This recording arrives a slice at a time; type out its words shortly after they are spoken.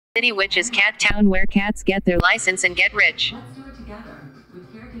City, which is cat town where cats get their license and get rich. Let's do it together with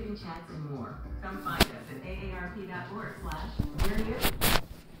caregiving chats and more. Come find us at aarp.org/we're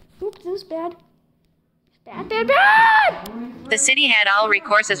Oops, this is bad. Bad! The city had all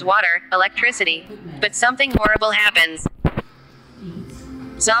recourses: water, electricity. But something horrible happens.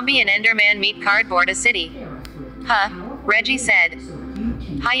 Zombie and Enderman meet Cardboard-a-city. Huh? Reggie said.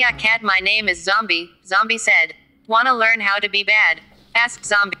 Hiya cat, my name is Zombie, Zombie said. Wanna learn how to be bad? Asked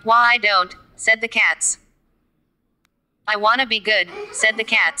Zombie. Why I don't, said the cats. I wanna be good, said the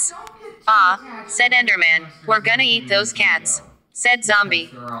cats. Ah, said Enderman, we're gonna eat those cats, said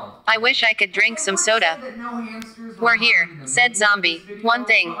Zombie. I wish I could drink some soda. We're here, said Zombie. One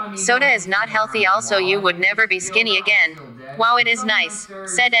thing, soda is not healthy, also you would never be skinny again. Wow, it is nice,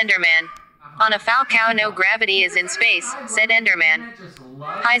 said Enderman. On a foul cow, no gravity is in space, said Enderman.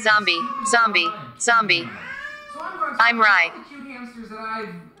 Hi Zombie, Zombie, Zombie. I'm right.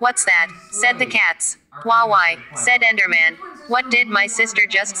 What's that? Said the cats. Why, said Enderman. What did my sister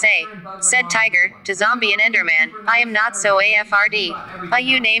just say? Said Tiger, to Zombie and Enderman. I am not so AFRD.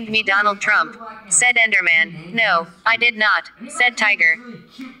 You named me Donald Trump. Said Enderman. No, I did not, said Tiger.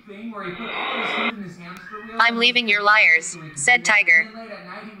 I'm leaving your liars, said Tiger.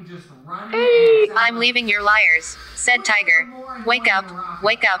 I'm leaving your liars, said Tiger. Wake up,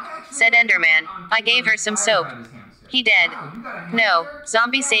 said Enderman. I gave her some soap. He dead. No,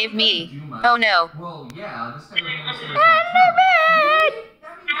 Zombie saved me. Oh no. Enderman!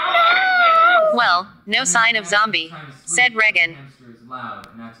 No! Well, no sign of Zombie, said Regan.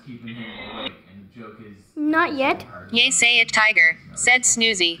 Not yet. Yay, say it Tiger, said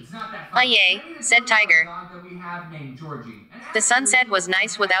Snoozy. Yay, said Tiger. The sunset was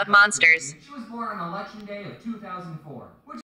nice without monsters. She was born on election day of 2004.